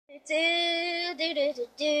Do do do do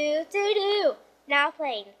do do do. Now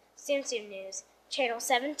playing Tsum Tsum News, channel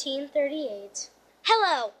 1738.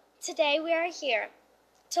 Hello. Today we are here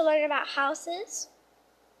to learn about houses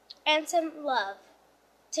and some love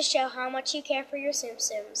to show how much you care for your Tsum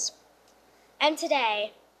Tsums. And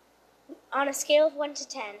today, on a scale of 1 to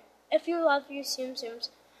 10, if you love your Tsum Tsums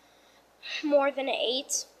more than an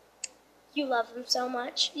 8, you love them so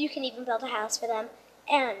much, you can even build a house for them.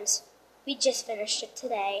 And we just finished it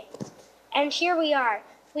today. And here we are.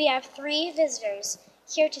 We have 3 visitors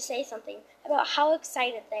here to say something about how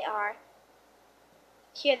excited they are.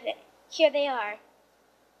 Here they are.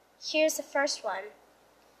 Here's the first one.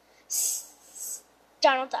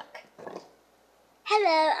 Donald Duck.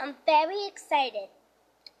 Hello, I'm very excited.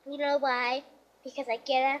 You know why? Because I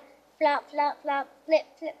get to flop, flop, flop, flip,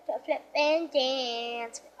 flip, flip, flip, and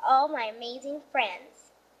dance with all my amazing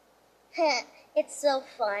friends. It's so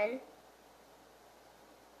fun.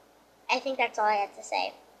 I think that's all I have to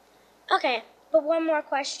say. Okay, but one more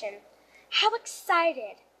question. How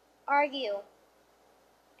excited are you?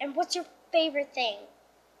 And what's your favorite thing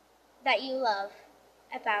that you love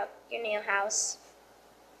about your new house?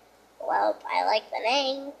 Well, I like the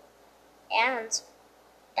name, and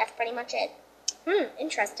that's pretty much it.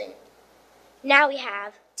 Interesting. Now we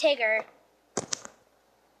have Tigger.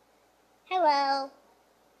 Hello.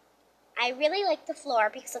 I really like the floor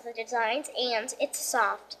because of the designs, and it's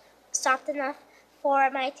soft enough for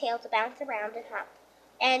my tail to bounce around and hop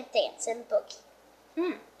and dance and boogie.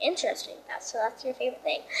 Interesting. So that's your favorite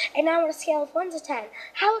thing. And now on a scale of 1 to 10,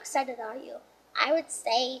 how excited are you? I would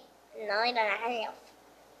say 9.5.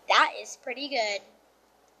 That is pretty good.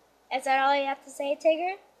 Is that all you have to say,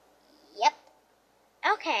 Tigger? Yep.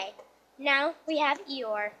 Okay, now we have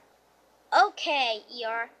Eeyore. Okay,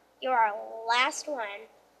 Eeyore, you're our last one.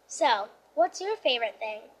 So, what's your favorite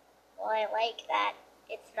thing? Well, I like that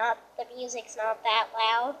the music's not that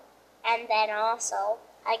loud, and then also,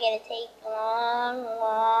 I get to take long,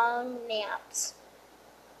 long naps.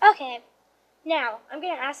 Okay, now, I'm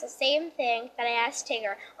going to ask the same thing that I asked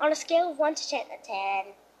Tigger on a scale of 1 to 10.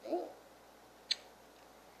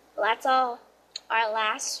 Well, that's all. Our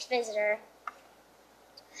last visitor.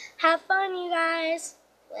 Have fun, you guys.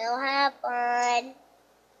 We'll have fun.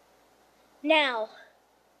 Now,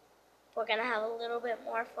 we're going to have a little bit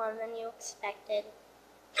more fun than you expected.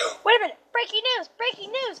 Wait a minute. Breaking news. Breaking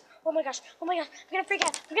news. Oh my gosh. I'm going to freak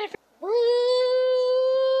out.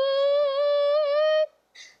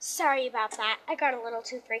 Sorry about that. I got a little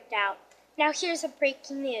too freaked out. Now, here's the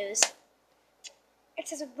breaking news. It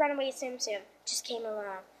says a runaway Tsum Tsum just came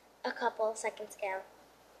along a couple of seconds ago.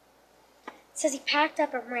 It says he packed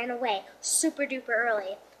up and ran away super duper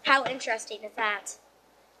early. How interesting is that?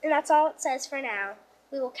 And that's all it says for now.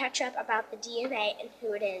 We will catch up about the DNA and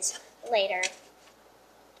who it is later.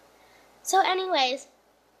 So anyways,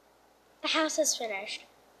 the house is finished.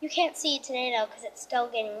 You can't see it today though because it's still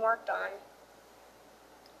getting worked on.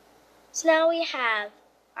 So now we have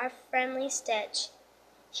our friendly Stitch.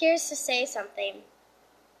 Here's to say something.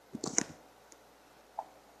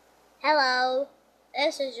 Hello,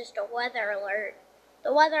 this is just a weather alert.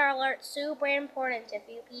 The weather alert's super important if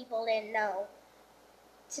you people didn't know.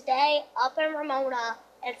 Today, up in Ramona,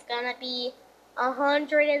 it's gonna be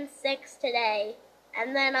 106 today.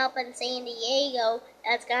 And then up in San Diego,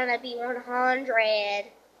 it's gonna be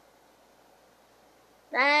 100.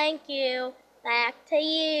 Thank you. Back to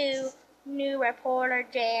you, new reporter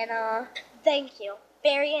Jana. Thank you.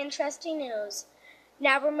 Very interesting news.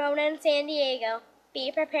 Now Ramona and San Diego, be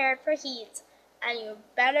prepared for heat, and you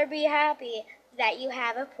better be happy that you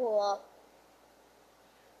have a pool.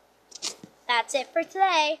 That's it for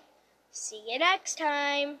today. See you next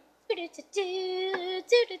time.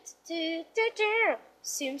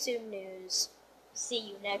 Tsum Tsum News. See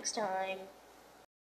you next time.